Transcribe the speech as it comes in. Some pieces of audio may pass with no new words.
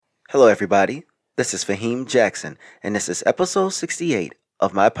Hello, everybody. This is Fahim Jackson, and this is episode 68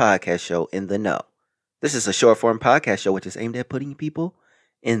 of my podcast show, In the Know. This is a short form podcast show which is aimed at putting people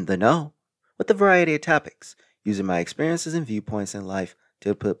in the know with a variety of topics, using my experiences and viewpoints in life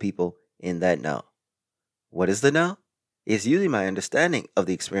to put people in that know. What is the know? It's using my understanding of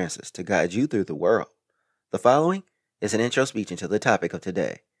the experiences to guide you through the world. The following is an intro speech into the topic of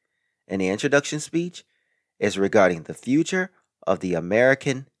today, and the introduction speech is regarding the future of the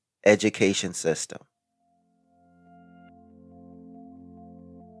American education system.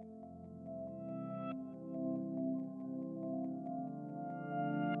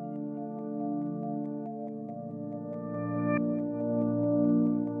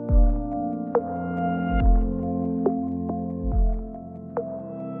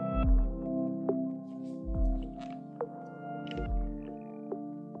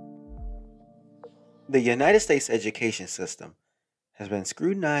 The United States education system has been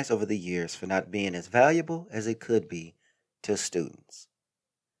scrutinized over the years for not being as valuable as it could be to students.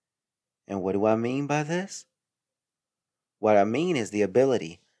 And what do I mean by this? What I mean is the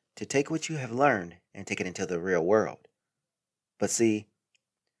ability to take what you have learned and take it into the real world. But see,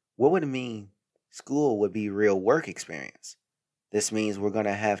 what would it mean school would be real work experience? This means we're going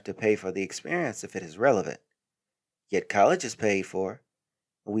to have to pay for the experience if it is relevant. Yet college is paid for,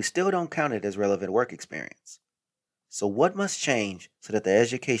 and we still don't count it as relevant work experience. So what must change so that the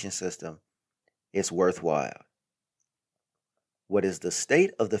education system is worthwhile? What is the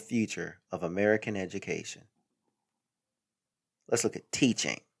state of the future of American education? Let's look at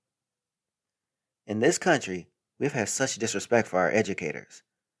teaching. In this country, we've had such disrespect for our educators.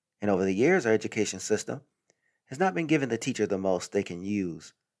 And over the years, our education system has not been giving the teacher the most they can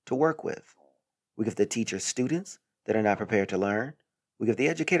use to work with. We give the teacher students that are not prepared to learn. We give the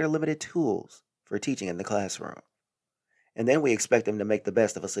educator limited tools for teaching in the classroom. And then we expect them to make the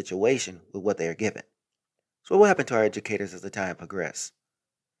best of a situation with what they are given. So what will happen to our educators as the time progresses?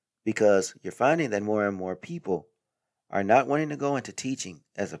 Because you're finding that more and more people are not wanting to go into teaching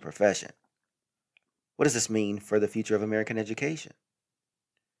as a profession. What does this mean for the future of American education?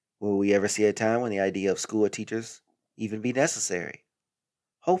 Will we ever see a time when the idea of school teachers even be necessary?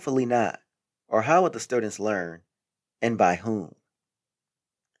 Hopefully not. Or how would the students learn, and by whom?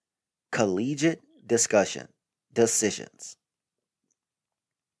 Collegiate decisions.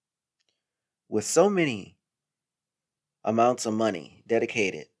 With so many amounts of money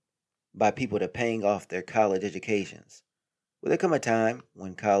dedicated by people to paying off their college educations, will there come a time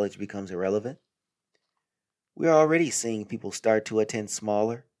when college becomes irrelevant? We are already seeing people start to attend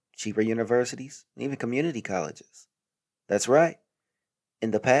smaller, cheaper universities, and even community colleges. That's right.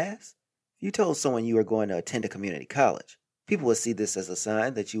 In the past, if you told someone you were going to attend a community college, people would see this as a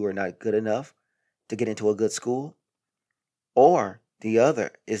sign that you were not good enough to get into a good school. Or the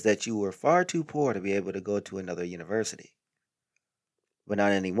other is that you were far too poor to be able to go to another university. But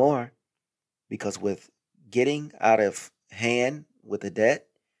not anymore, because with getting out of hand with the debt,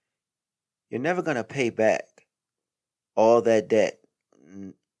 you're never going to pay back all that debt.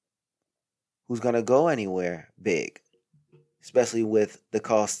 Who's going to go anywhere big, especially with the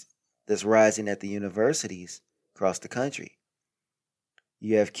cost that's rising at the universities across the country?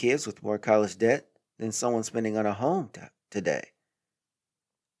 You have kids with more college debt than someone spending on a home today.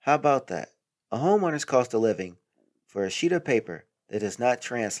 How about that? A homeowner's cost of living for a sheet of paper that does not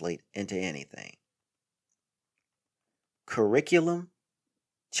translate into anything. Curriculum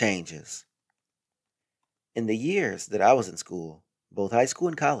changes. In the years that I was in school, both high school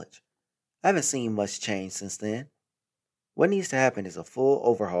and college, I haven't seen much change since then. What needs to happen is a full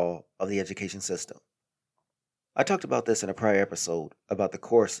overhaul of the education system. I talked about this in a prior episode about the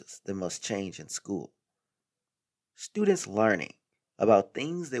courses that must change in school. Students learning about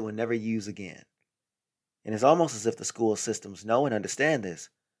things they will never use again. And it's almost as if the school systems know and understand this,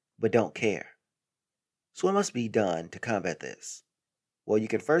 but don't care. So what must be done to combat this? Well, you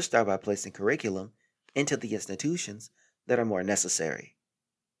can first start by placing curriculum into the institutions that are more necessary.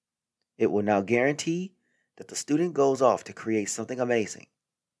 It will now guarantee that the student goes off to create something amazing.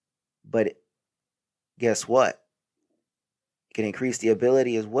 But guess what? It can increase the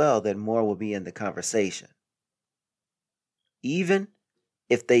ability as well that more will be in the conversation. Even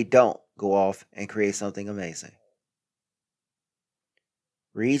if they don't go off and create something amazing.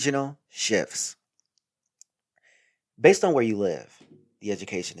 Regional shifts. Based on where you live, the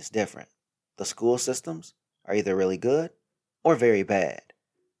education is different. The school systems are either really good or very bad.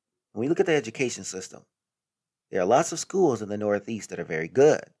 When we look at the education system, there are lots of schools in the Northeast that are very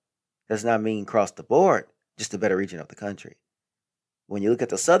good. Does not mean across the board, just a better region of the country. When you look at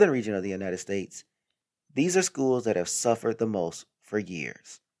the southern region of the United States, these are schools that have suffered the most for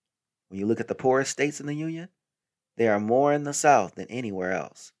years. When you look at the poorest states in the Union, there are more in the South than anywhere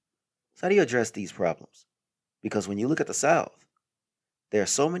else. So, how do you address these problems? Because when you look at the South, there are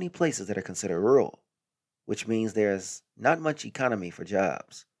so many places that are considered rural, which means there's not much economy for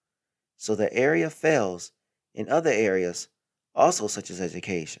jobs. So, the area fails in other areas, also such as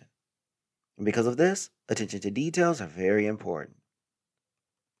education. And because of this, attention to details are very important.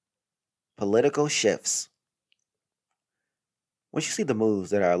 Political shifts. Once you see the moves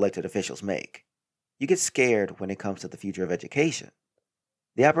that our elected officials make, you get scared when it comes to the future of education.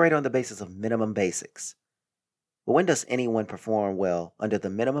 They operate on the basis of minimum basics. But when does anyone perform well under the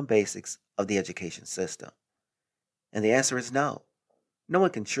minimum basics of the education system? And the answer is no. No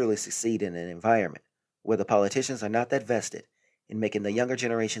one can truly succeed in an environment where the politicians are not that vested in making the younger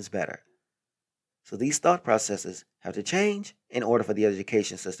generations better. So these thought processes have to change in order for the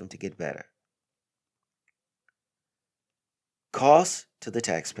education system to get better. Cost to the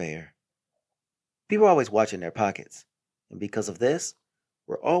taxpayer. People are always watching their pockets, and because of this,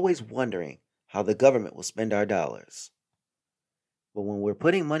 we're always wondering how the government will spend our dollars. But when we're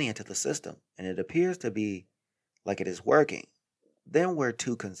putting money into the system and it appears to be like it is working, then we aren't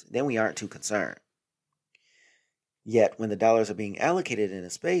too concerned. Yet when the dollars are being allocated in a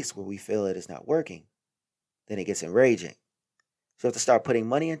space where we feel it is not working, then it gets enraging. So we have to start putting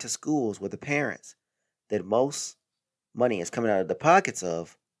money into schools where the parents that most money is coming out of the pockets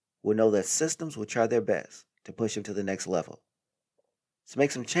of will know that systems will try their best to push them to the next level. So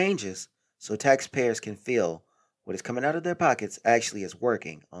make some changes so taxpayers can feel what is coming out of their pockets actually is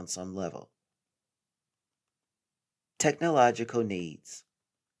working on some level. Technological needs.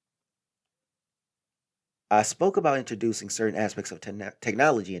 I spoke about introducing certain aspects of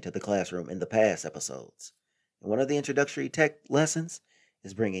technology into the classroom in the past episodes. And one of the introductory tech lessons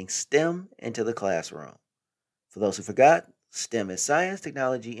is bringing STEM into the classroom. For those who forgot, STEM is science,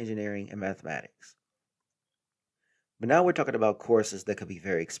 technology, engineering, and mathematics. But now we're talking about courses that could be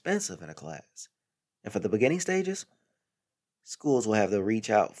very expensive in a class. And for the beginning stages, schools will have to reach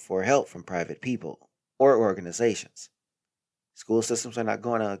out for help from private people or organizations. School systems are not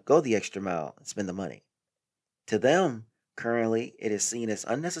going to go the extra mile and spend the money. To them, currently, it is seen as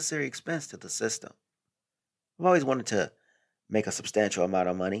unnecessary expense to the system. I've always wanted to make a substantial amount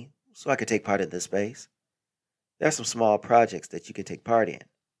of money so I could take part in this space. There are some small projects that you can take part in,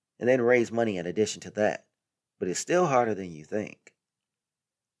 and then raise money in addition to that, but it's still harder than you think.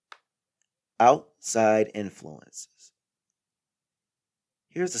 Outside influences.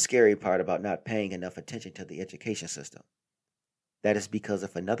 Here's the scary part about not paying enough attention to the education system. That is because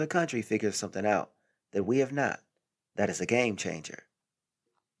if another country figures something out that we have not, that is a game changer.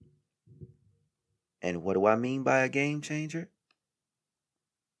 And what do I mean by a game changer?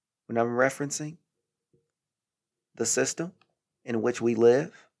 When I'm referencing the system in which we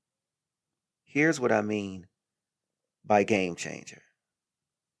live, here's what I mean by game changer.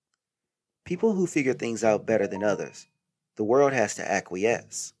 People who figure things out better than others, the world has to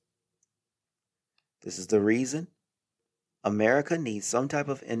acquiesce. This is the reason America needs some type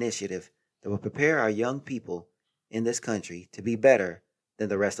of initiative that will prepare our young people in this country to be better than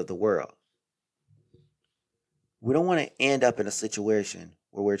the rest of the world. We don't want to end up in a situation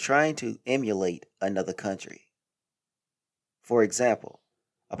where we're trying to emulate another country. For example,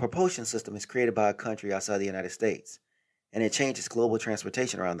 a propulsion system is created by a country outside the United States, and it changes global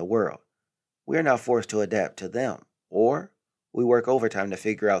transportation around the world. We are now forced to adapt to them, or we work overtime to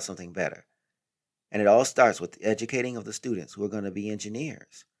figure out something better. And it all starts with the educating of the students who are going to be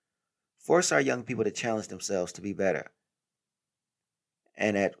engineers. Force our young people to challenge themselves to be better.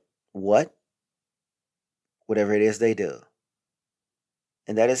 And at what? Whatever it is they do.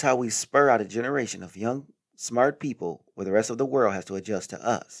 And that is how we spur out a generation of young, smart people where the rest of the world has to adjust to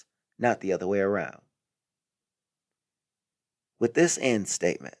us, not the other way around. With this end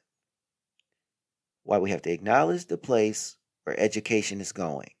statement, why we have to acknowledge the place where education is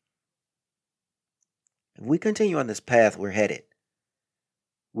going. If we continue on this path we're headed,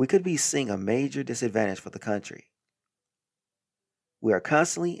 we could be seeing a major disadvantage for the country. We are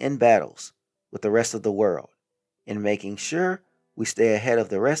constantly in battles with the rest of the world in making sure we stay ahead of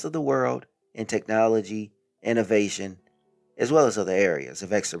the rest of the world in technology, innovation, as well as other areas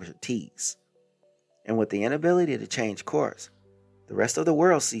of expertise. And with the inability to change course, the rest of the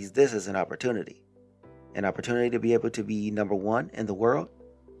world sees this as an opportunity to be able to be number one in the world.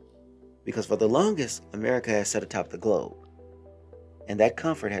 Because for the longest, America has sat atop the globe, and that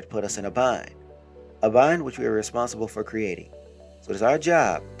comfort had put us in a bind which we are responsible for creating. So it is our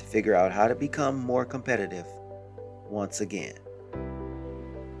job to figure out how to become more competitive once again.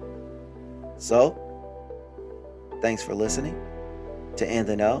 So, thanks for listening to In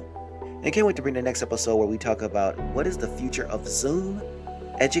the Know, And can't wait to bring the next episode where we talk about what is the future of Zoom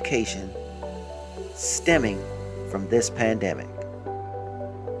education stemming from this pandemic.